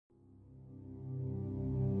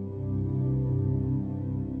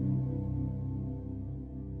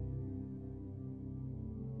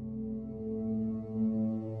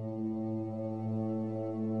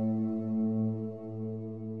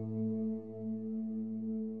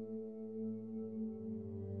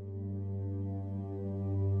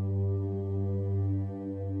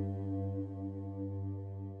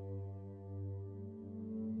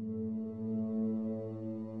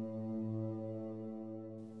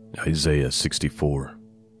Isaiah 64.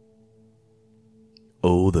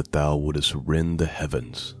 Oh, that thou wouldest rend the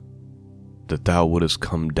heavens, that thou wouldest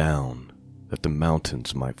come down, that the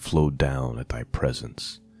mountains might flow down at thy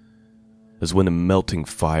presence. As when a melting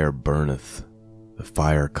fire burneth, the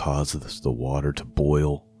fire causeth the water to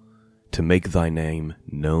boil, to make thy name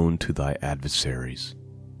known to thy adversaries,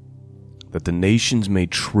 that the nations may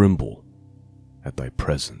tremble at thy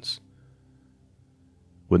presence.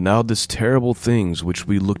 When thou didst terrible things which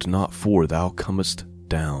we looked not for, thou comest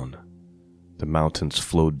down. The mountains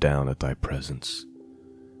flowed down at thy presence.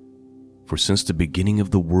 For since the beginning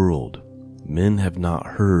of the world, men have not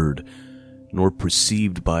heard, nor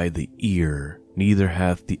perceived by the ear, neither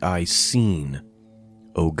hath the eye seen,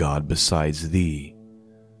 O God, besides thee,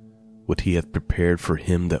 what he hath prepared for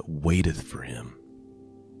him that waiteth for him.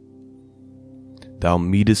 Thou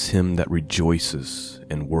meetest him that rejoices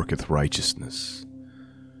and worketh righteousness.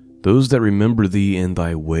 Those that remember thee in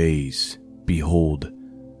thy ways, behold,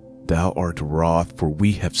 thou art wroth, for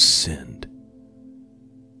we have sinned.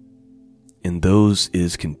 In those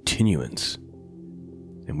is continuance,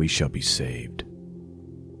 and we shall be saved.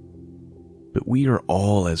 But we are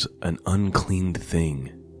all as an unclean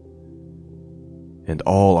thing, and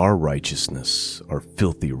all our righteousness are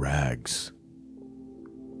filthy rags.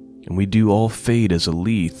 And we do all fade as a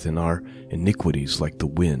leaf, and our iniquities like the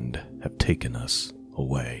wind have taken us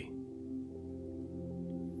away.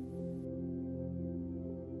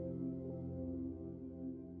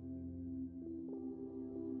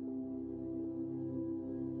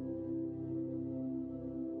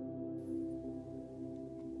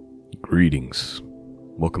 Greetings.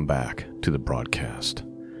 Welcome back to the broadcast.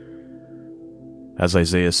 As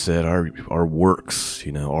Isaiah said, our works,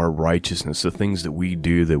 our righteousness, the things that we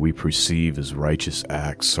do that we perceive as righteous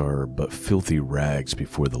acts are but filthy rags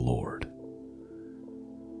before the Lord.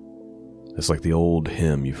 It's like the old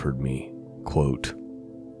hymn you've heard me quote,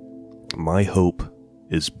 "My hope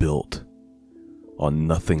is built on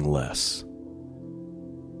nothing less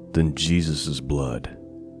than Jesus' blood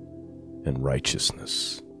and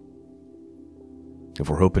righteousness." If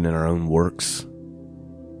we're hoping in our own works,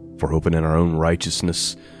 if we're hoping in our own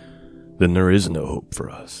righteousness, then there is no hope for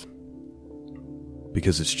us,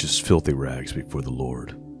 because it's just filthy rags before the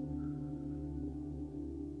Lord.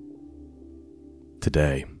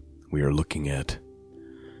 Today, we are looking at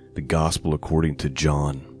the Gospel according to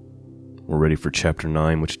John. We're ready for chapter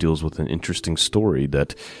 9, which deals with an interesting story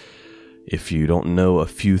that, if you don't know a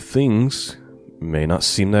few things, may not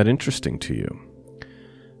seem that interesting to you.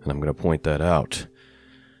 And I'm going to point that out.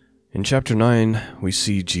 In chapter 9, we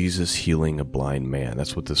see Jesus healing a blind man.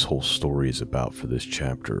 That's what this whole story is about for this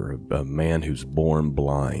chapter, a man who's born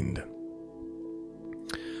blind.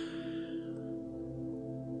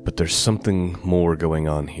 But there's something more going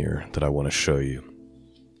on here that I want to show you.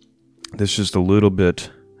 This is just a little bit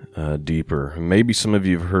deeper. Maybe some of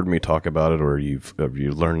you have heard me talk about it, or you've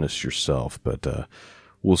learned this yourself, but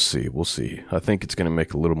we'll see. I think it's going to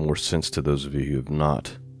make a little more sense to those of you who have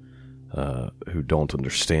not who don't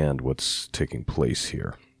understand what's taking place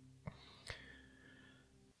here.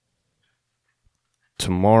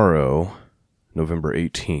 Tomorrow, November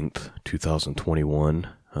 18th, 2021,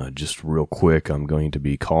 just real quick, I'm going to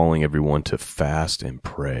be calling everyone to fast and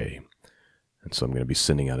pray. And so I'm going to be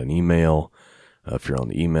sending out an email. If you're on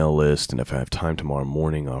the email list, and if I have time tomorrow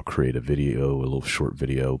morning, I'll create a little short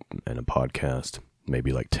video and a podcast,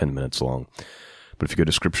 maybe like 10 minutes long. But if you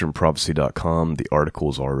go to scriptureandprophecy.com, the article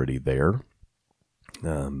is already there.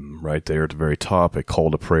 Right there at the very top, a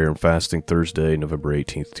call to prayer and fasting Thursday, November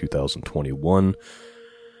 18th, 2021.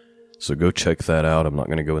 So go check that out. I'm not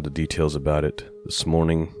going to go into details about it this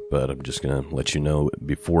morning, but I'm just going to let you know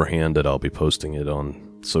beforehand that I'll be posting it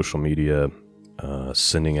on social media,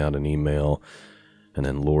 sending out an email, and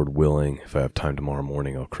then Lord willing, if I have time tomorrow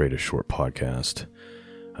morning, I'll create a short podcast.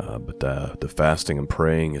 But the fasting and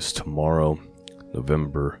praying is tomorrow,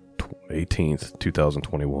 November 18th,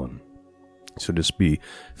 2021. So just be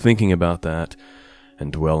thinking about that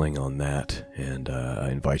and dwelling on that. And I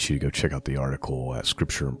invite you to go check out the article at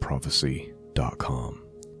scriptureandprophecy.com.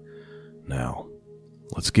 Now,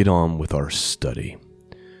 let's get on with our study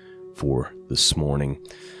for this morning.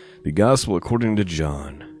 The Gospel according to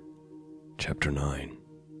John, chapter 9.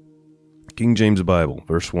 King James Bible,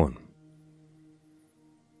 verse 1.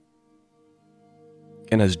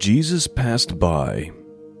 And as Jesus passed by,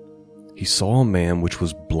 he saw a man which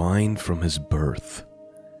was blind from his birth.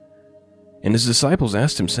 And his disciples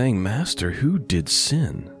asked him, saying, Master, who did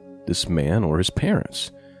sin, this man or his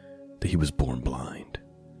parents, that he was born blind?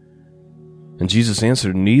 And Jesus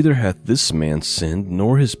answered, Neither hath this man sinned,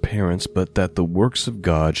 nor his parents, but that the works of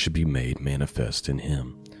God should be made manifest in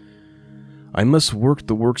him. I must work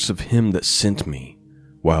the works of him that sent me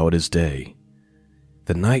while it is day.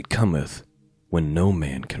 The night cometh when no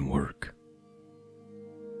man can work.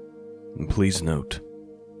 And please note,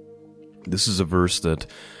 this is a verse that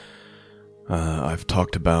I've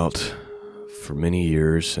talked about for many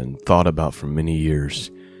years and thought about for many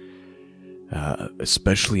years,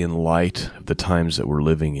 especially in light of the times that we're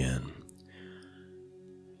living in.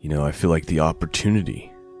 You know, I feel like the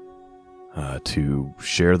opportunity to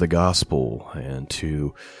share the gospel and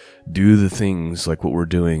to do the things like what we're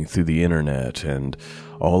doing through the internet and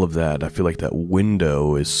all of that, I feel like that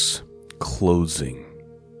window is closing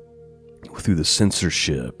through the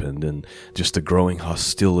censorship and then just the growing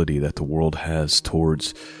hostility that the world has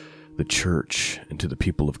towards the church and to the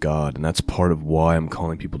people of God. And that's part of why I'm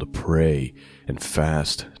calling people to pray and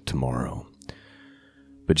fast tomorrow.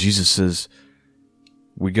 But Jesus says,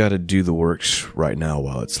 we got to do the works right now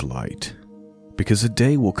while it's light, because a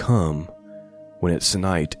day will come when it's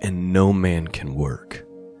night and no man can work.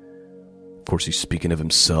 Of course, he's speaking of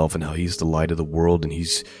himself and how he's the light of the world, and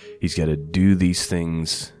he's got to do these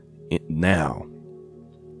things now.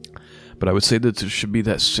 But I would say that there should be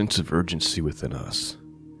that sense of urgency within us.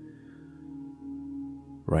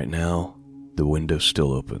 Right now, the window's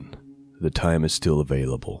still open. The time is still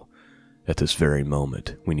available. At this very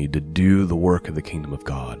moment, we need to do the work of the kingdom of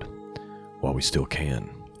God while we still can.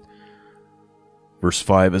 Verse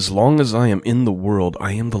 5, as long as I am in the world,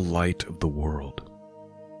 I am the light of the world.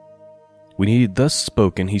 When he had thus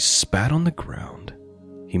spoken, he spat on the ground.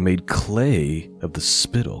 He made clay of the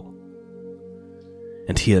spittle,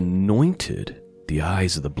 and he anointed the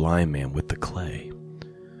eyes of the blind man with the clay,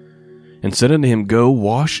 and said unto him, go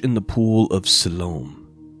wash in the pool of Siloam,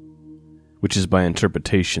 which is by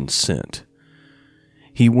interpretation sent.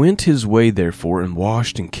 He went his way therefore, and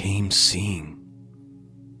washed, and came seeing.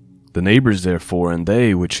 The neighbors therefore, and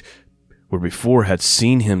they which were before had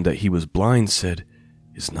seen him that he was blind, said,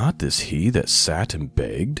 is not this he that sat and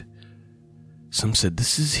begged? Some said,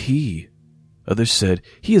 this is he. Others said,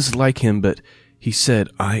 he is like him, but he said,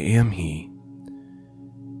 I am he.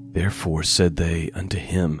 Therefore said they unto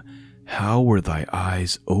him, how were thy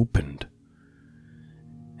eyes opened?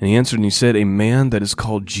 And he answered and he said, a man that is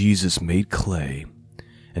called Jesus made clay,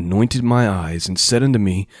 anointed my eyes, and said unto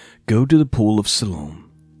me, go to the pool of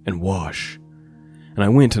Siloam, and wash. And I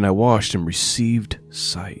went and I washed, and received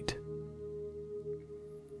sight.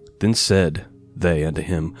 Then said they unto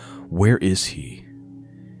him, where is he?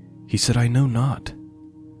 He said, I know not.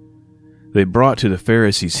 They brought to the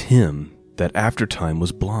Pharisees him that aforetime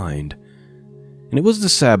was blind. And it was the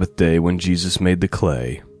Sabbath day when Jesus made the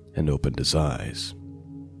clay and opened his eyes.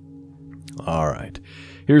 All right,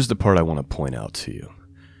 here's the part I want to point out to you.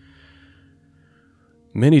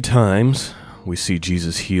 Many times we see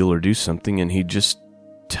Jesus heal or do something and he just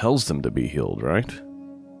tells them to be healed, right?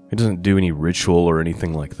 He doesn't do any ritual or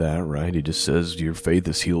anything like that, right? He just says, your faith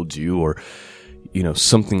has healed you, or,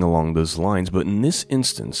 something along those lines. But in this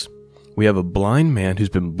instance, we have a blind man who's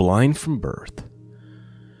been blind from birth.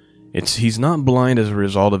 He's not blind as a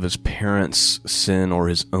result of his parents' sin or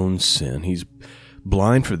his own sin. He's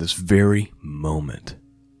blind for this very moment.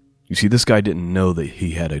 You see, this guy didn't know that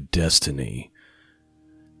he had a destiny,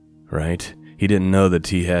 right? He didn't know that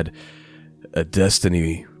he had a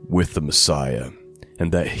destiny with the Messiah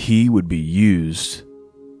and that he would be used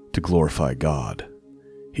to glorify God.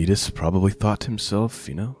 He just probably thought to himself,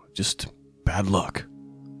 just bad luck.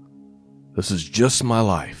 This is just my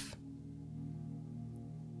life.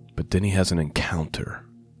 But then he has an encounter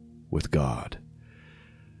with God.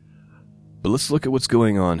 But let's look at what's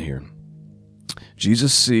going on here.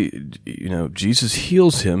 Jesus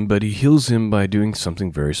heals him, but he heals him by doing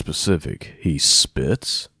something very specific. He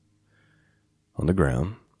spits on the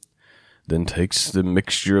ground, then takes the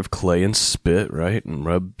mixture of clay and spit, right, and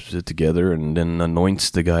rubs it together, and then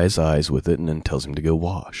anoints the guy's eyes with it, and then tells him to go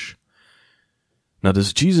wash. Now,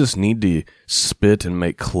 does Jesus need to spit and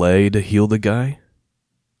make clay to heal the guy?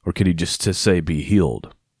 Or could he just say, be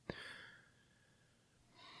healed?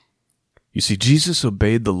 You see, Jesus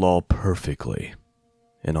obeyed the law perfectly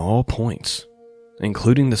in all points,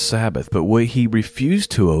 including the Sabbath, but what he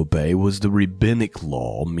refused to obey was the rabbinic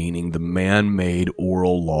law, meaning the man-made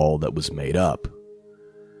oral law that was made up.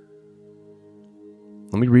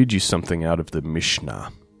 Let me read you something out of the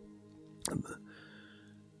Mishnah.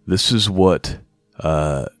 This is one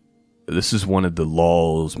of the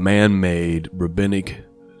laws, man-made, rabbinic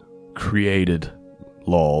created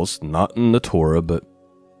laws, not in the Torah, but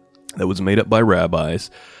that was made up by rabbis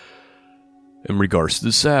in regards to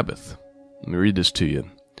the Sabbath. Let me read this to you.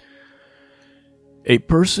 A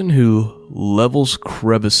person who levels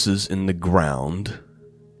crevices in the ground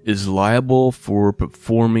is liable for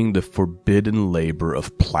performing the forbidden labor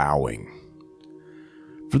of plowing.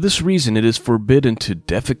 For this reason, it is forbidden to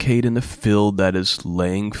defecate in the field that is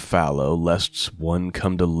laying fallow, lest one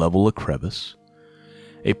come to level a crevice.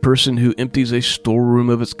 A person who empties a storeroom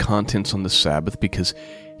of its contents on the Sabbath because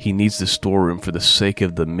he needs the storeroom for the sake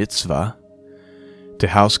of the mitzvah, to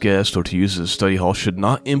house guests or to use as a study hall, should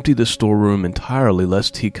not empty the storeroom entirely,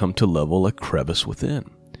 lest he come to level a crevice within.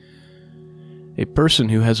 A person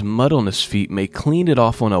who has mud on his feet may clean it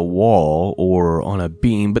off on a wall or on a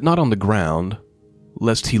beam, but not on the ground,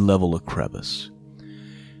 lest he level a crevice.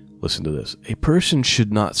 Listen to this. A person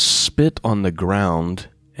should not spit on the ground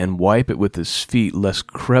and wipe it with his feet, lest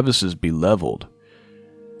crevices be leveled.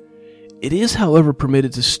 It is, however,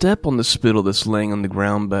 permitted to step on the spittle that's laying on the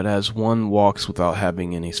ground, but as one walks without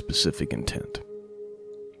having any specific intent.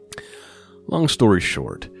 Long story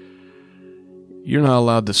short, you're not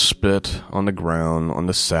allowed to spit on the ground on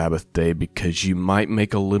the Sabbath day because you might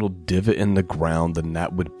make a little divot in the ground, and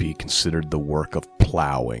that would be considered the work of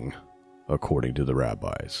plowing, according to the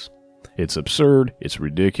rabbis. It's absurd, it's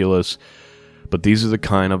ridiculous, but these are the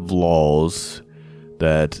kind of laws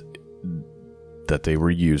that they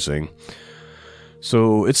were using.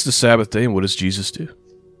 So it's the Sabbath day, and what does Jesus do?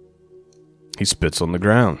 He spits on the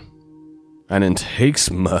ground and then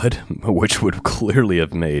takes mud, which would clearly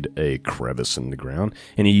have made a crevice in the ground,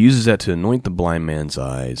 and he uses that to anoint the blind man's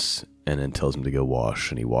eyes, and then tells him to go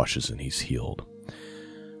wash, and he washes and he's healed.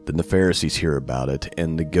 Then the Pharisees hear about it,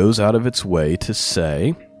 and it goes out of its way to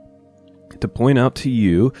point out to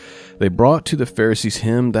you, they brought to the Pharisees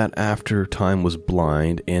him that after time was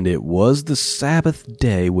blind, and it was the Sabbath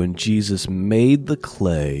day when Jesus made the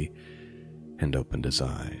clay and opened his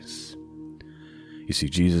eyes. You see,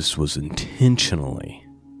 Jesus was intentionally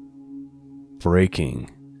breaking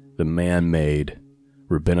the man-made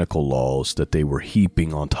rabbinical laws that they were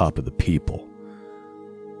heaping on top of the people.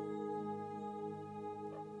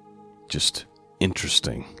 Just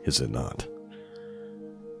interesting, is it not?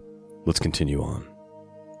 Let's continue on.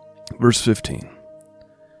 Verse 15.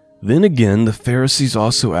 Then again the Pharisees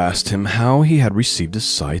also asked him how he had received his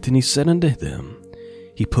sight, and he said unto them,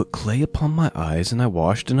 He put clay upon my eyes, and I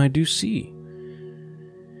washed, and I do see.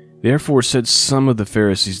 Therefore said some of the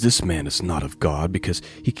Pharisees, This man is not of God, because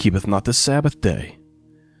he keepeth not the Sabbath day.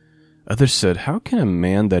 Others said, How can a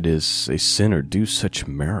man that is a sinner do such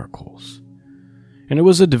miracles? And there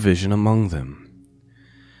was a division among them.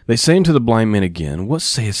 They say unto the blind man again, What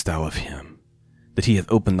sayest thou of him, that he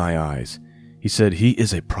hath opened thy eyes? He said, He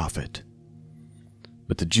is a prophet.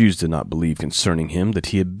 But the Jews did not believe concerning him that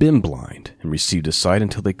he had been blind, and received his sight,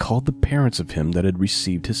 until they called the parents of him that had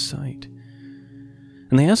received his sight.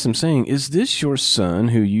 And they asked him, saying, Is this your son,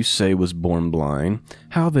 who you say was born blind?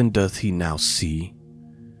 How then doth he now see?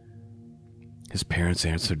 His parents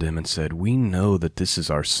answered them and said, We know that this is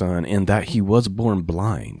our son, and that he was born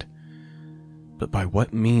blind. But by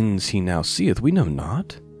what means he now seeth, we know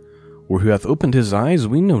not. Or who hath opened his eyes,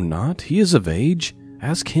 we know not. He is of age.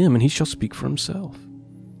 Ask him, and he shall speak for himself.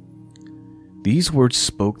 These words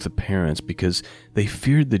spoke the parents because they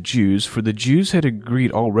feared the Jews, for the Jews had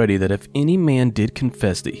agreed already that if any man did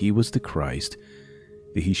confess that he was the Christ,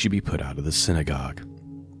 that he should be put out of the synagogue.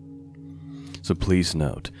 So please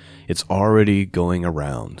note, it's already going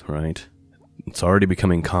around, right? It's already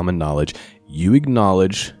becoming common knowledge. You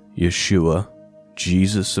acknowledge Yeshua,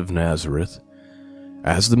 Jesus of Nazareth,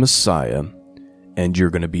 as the Messiah, and you're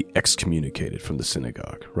going to be excommunicated from the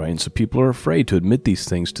synagogue, right? And so people are afraid to admit these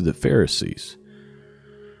things to the Pharisees.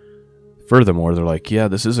 Furthermore, they're like, yeah,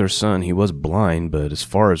 this is our son. He was blind, but as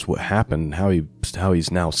far as what happened, how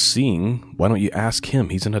he's now seeing, why don't you ask him?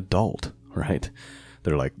 He's an adult, right?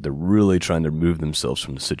 They're really trying to remove themselves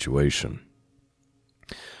from the situation.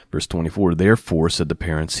 Verse 24, Therefore said the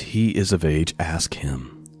parents, He is of age, ask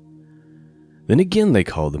him. Then again they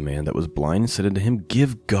called the man that was blind and said unto him,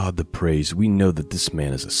 Give God the praise. We know that this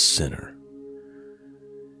man is a sinner.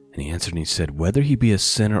 And he answered and he said, Whether he be a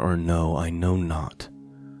sinner or no, I know not.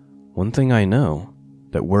 One thing I know,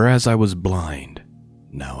 that whereas I was blind,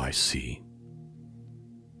 now I see.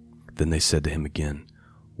 Then they said to him again,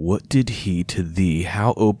 What did he to thee?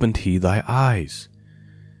 How opened he thy eyes?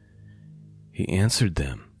 He answered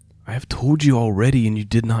them, I have told you already, and you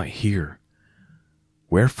did not hear.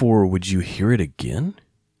 Wherefore would you hear it again?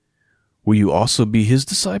 Will you also be his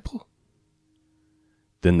disciple?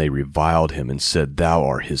 Then they reviled him and said, Thou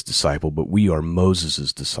art his disciple, but we are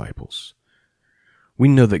Moses' disciples. We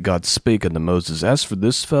know that God spake unto Moses. As for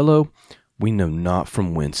this fellow, we know not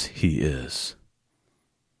from whence he is.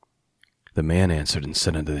 The man answered and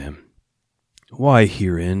said unto them, Why,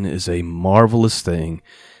 herein is a marvelous thing,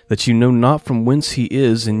 that you know not from whence he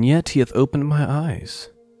is, and yet he hath opened my eyes.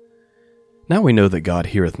 Now we know that God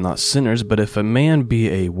heareth not sinners, but if a man be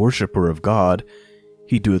a worshipper of God,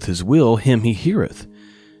 he doeth his will, him he heareth.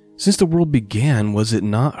 Since the world began, was it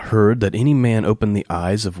not heard that any man opened the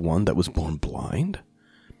eyes of one that was born blind?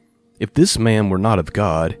 If this man were not of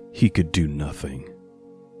God, he could do nothing.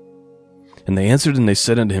 And they answered and they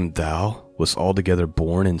said unto him, Thou wast altogether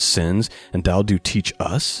born in sins, and thou do teach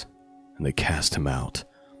us? And they cast him out.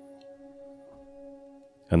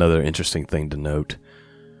 Another interesting thing to note.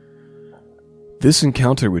 This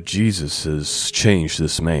encounter with Jesus has changed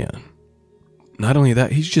this man. Not only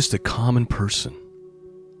that, he's just a common person.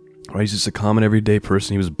 Right? He's just a common everyday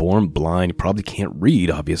person. He was born blind. He probably can't read,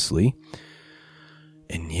 obviously.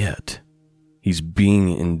 And yet, he's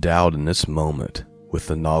being endowed in this moment with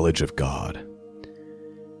the knowledge of God.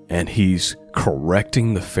 And he's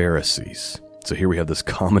correcting the Pharisees. So here we have this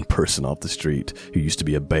common person off the street who used to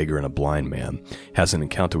be a beggar and a blind man, has an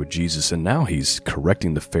encounter with Jesus, and now he's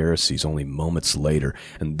correcting the Pharisees only moments later,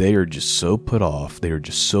 and they are just so put off, they are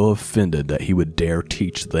just so offended that he would dare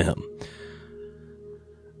teach them.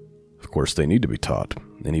 Of course, they need to be taught,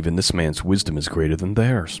 and even this man's wisdom is greater than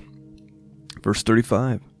theirs. Verse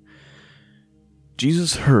 35.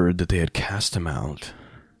 Jesus heard that they had cast him out,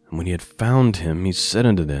 and when he had found him, he said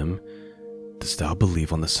unto them, Dost thou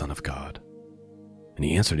believe on the Son of God? And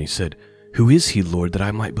he answered and he said, Who is he, Lord, that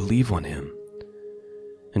I might believe on him?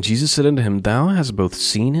 And Jesus said unto him, Thou hast both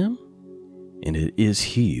seen him, and it is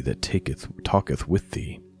he that talketh with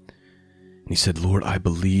thee. And he said, Lord, I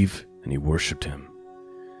believe, and he worshipped him.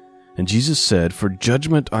 And Jesus said, For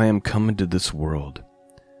judgment I am come into this world,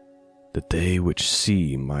 that they which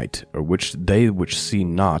see they which see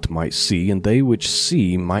not might see, and they which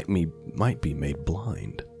see might be made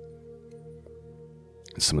blind.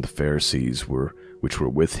 And some of the Pharisees which were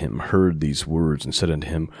with him heard these words, and said unto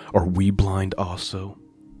him, Are we blind also?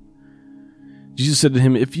 Jesus said to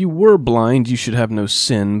him, If you were blind, you should have no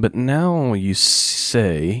sin, but now you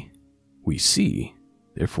say, We see,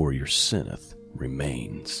 therefore your sins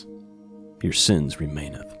remaineth.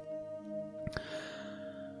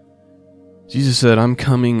 Jesus said, I'm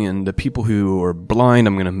coming, and the people who are blind,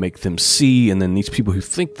 I'm going to make them see, and then these people who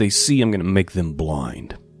think they see, I'm going to make them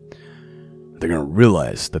blind. They're going to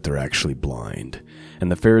realize that they're actually blind.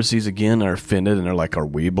 And the Pharisees, again, are offended, and they're like, Are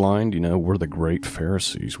we blind? We're the great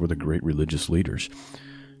Pharisees. We're the great religious leaders.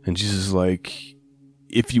 And Jesus is like,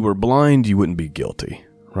 if you were blind, you wouldn't be guilty,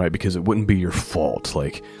 right? Because it wouldn't be your fault.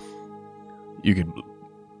 Like, you could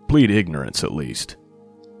plead ignorance at least.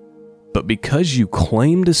 But because you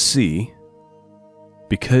claim to see,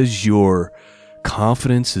 because your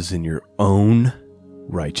confidence is in your own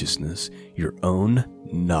righteousness, your own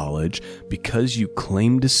knowledge, because you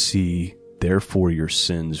claim to see, therefore your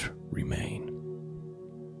sins remain.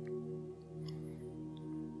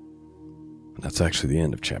 That's actually the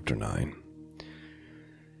end of chapter 9.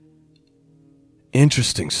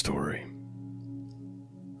 Interesting story.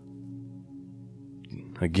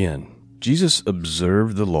 Again, Jesus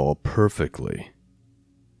observed the law perfectly,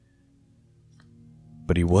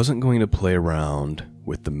 but he wasn't going to play around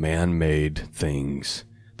with the man-made things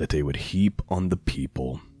that they would heap on the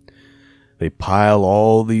people. They pile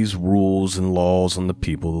all these rules and laws on the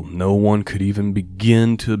people. No one could even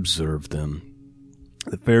begin to observe them.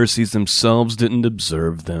 The Pharisees themselves didn't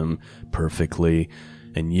observe them perfectly,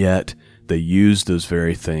 and yet they used those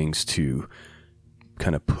very things to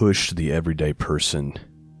kind of push the everyday person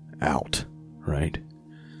out, right?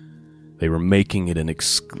 They were making it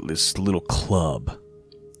this little club,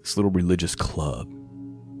 this little religious club.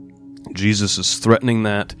 Jesus is threatening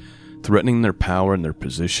their power and their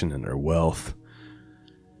position and their wealth,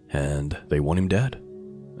 and they want him dead.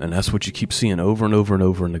 And that's what you keep seeing over and over and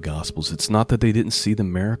over in the Gospels. It's not that they didn't see the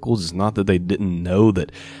miracles. It's not that they didn't know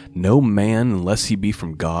that no man, unless he be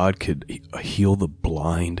from God, could heal the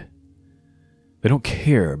blind. They don't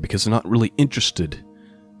care because they're not really interested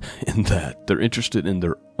in that. They're interested in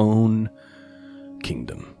their own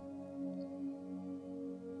kingdom.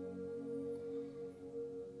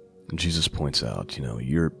 And Jesus points out,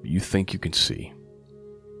 you think you can see.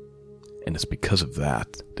 And it's because of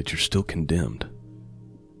that you're still condemned.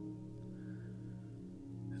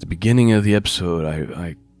 At the beginning of the episode,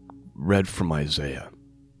 I read from Isaiah.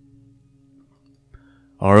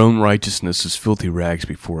 Our own righteousness is filthy rags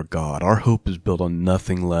before God. Our hope is built on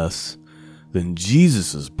nothing less than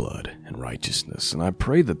Jesus' blood and righteousness. And I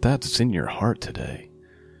pray that that's in your heart today.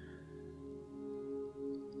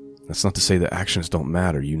 That's not to say that actions don't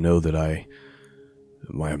matter. You know that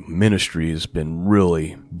my ministry has been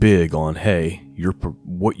really big on, hey,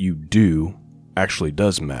 what you do actually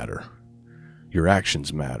does matter. Your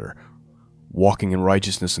actions matter. Walking in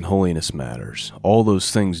righteousness and holiness matters. All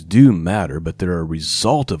those things do matter, but they're a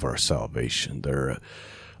result of our salvation. They're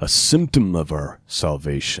a symptom of our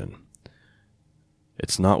salvation.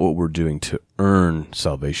 It's not what we're doing to earn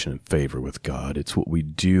salvation and favor with God. It's what we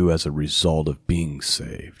do as a result of being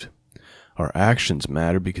saved. Our actions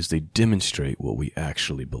matter because they demonstrate what we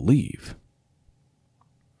actually believe.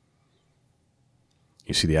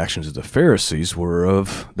 You see, the actions of the Pharisees were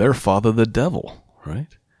of their father, the devil,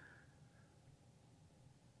 right?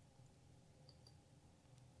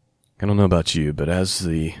 I don't know about you, but as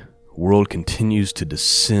the world continues to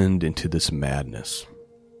descend into this madness,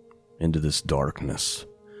 into this darkness,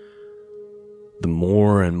 the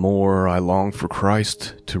more and more I long for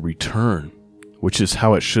Christ to return, which is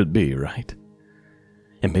how it should be, right?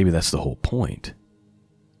 And maybe that's the whole point.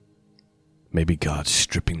 Maybe God's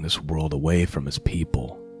stripping this world away from his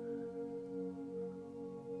people.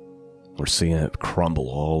 We're seeing it crumble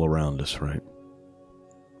all around us, right?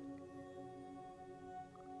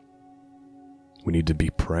 We need to be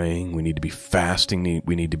praying. We need to be fasting.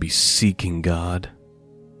 We need to be seeking God.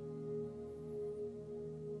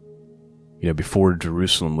 You know, before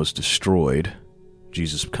Jerusalem was destroyed,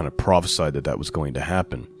 Jesus kind of prophesied that was going to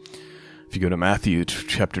happen. If you go to Matthew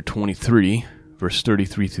chapter 23, verse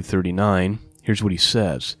 33 through 39, here's what he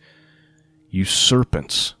says. You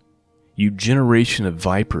serpents, you generation of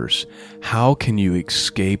vipers, how can you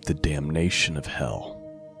escape the damnation of hell?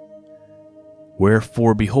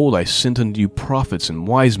 Wherefore, behold, I sent unto you prophets and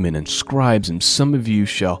wise men and scribes, and some of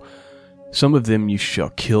them you shall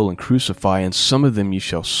kill and crucify, and some of them you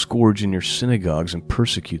shall scourge in your synagogues and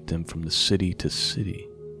persecute them from the city to city.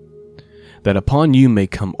 That upon you may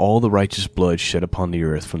come all the righteous blood shed upon the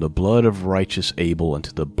earth, from the blood of righteous Abel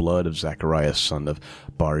unto the blood of Zacharias son of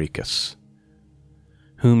Barachias,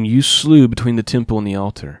 whom you slew between the temple and the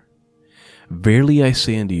altar. Verily I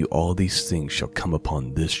say unto you, all these things shall come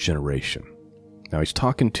upon this generation. Now he's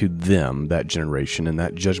talking to them, that generation, and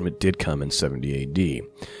that judgment did come in 70 AD.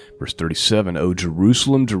 Verse 37, O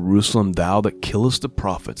Jerusalem, Jerusalem, thou that killest the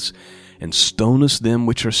prophets, and stonest them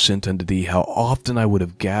which are sent unto thee, how often I would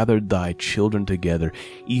have gathered thy children together,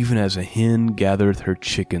 even as a hen gathereth her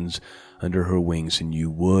chickens under her wings, and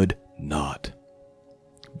you would not.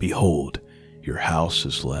 Behold, your house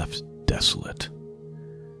is left desolate.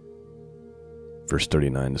 Verse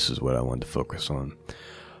 39, this is what I wanted to focus on.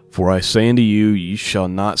 For I say unto you, ye shall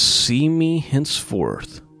not see me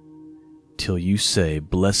henceforth, till you say,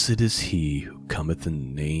 Blessed is he who cometh in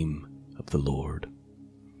the name of the Lord.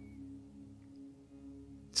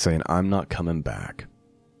 Saying, I'm not coming back.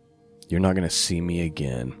 You're not going to see me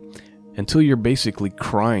again until you're basically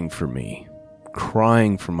crying for me,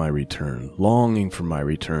 crying for my return, longing for my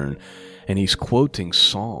return. And he's quoting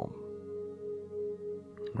Psalm,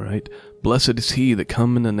 right? Blessed is he that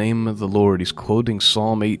come in the name of the Lord. He's quoting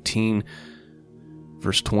Psalm 18,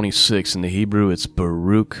 verse 26. In the Hebrew, it's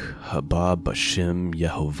Baruch haba Bashem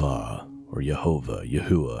Yehovah, or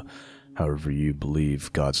Yahuwah, however you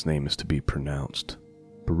believe God's name is to be pronounced.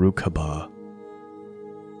 Baruch haba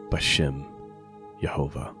Bashem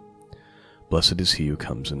Yehovah. Blessed is he who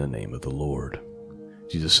comes in the name of the Lord.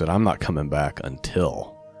 Jesus said, I'm not coming back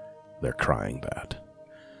until they're crying that.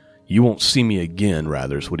 You won't see me again,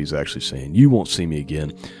 rather, is what he's actually saying. You won't see me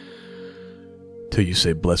again till you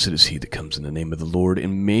say, Blessed is he that comes in the name of the Lord.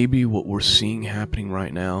 And maybe what we're seeing happening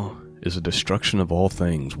right now is a destruction of all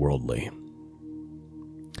things worldly.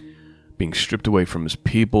 Being stripped away from his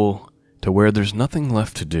people to where there's nothing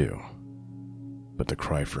left to do but to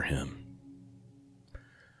cry for him.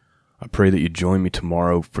 I pray that you join me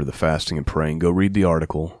tomorrow for the fasting and praying. Go read the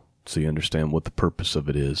article so you understand what the purpose of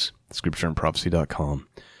it is. scriptureandprophecy.com.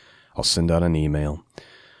 I'll send out an email,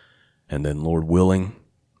 and then, Lord willing,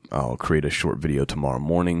 I'll create a short video tomorrow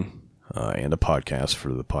morning and a podcast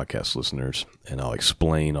for the podcast listeners, and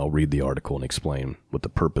I'll read the article and explain what the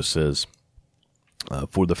purpose is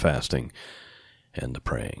for the fasting and the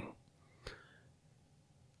praying.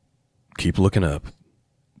 Keep looking up.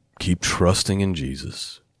 Keep trusting in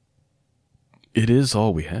Jesus. It is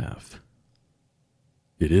all we have.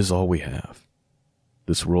 It is all we have.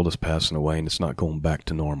 This world is passing away, and it's not going back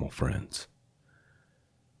to normal, friends.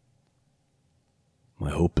 My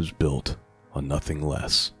hope is built on nothing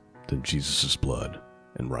less than Jesus' blood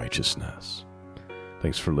and righteousness.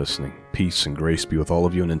 Thanks for listening. Peace and grace be with all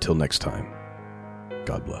of you, and until next time,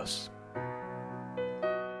 God bless.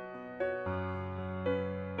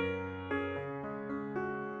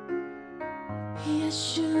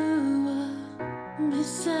 Yeshua,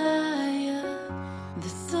 Messiah, the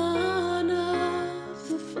Son of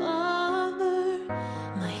the Father,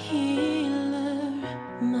 my healer,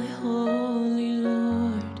 my holy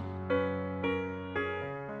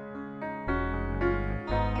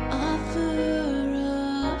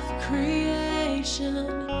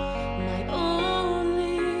salvation, my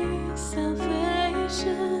only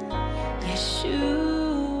salvation.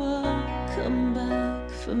 Yeshua, come back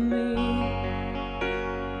for me.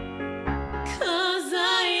 'Cause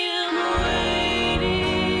I am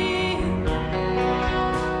waiting,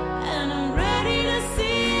 and I'm ready to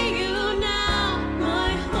see you now.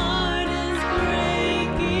 My heart is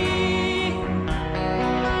breaking,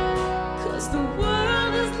 'cause the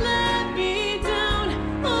world has let me down.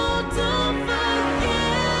 Oh, don't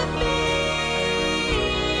forget me.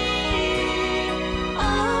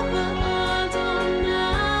 Abba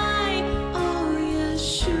Adonai, oh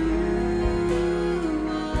Yeshua,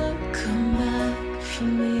 come back for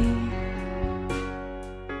me.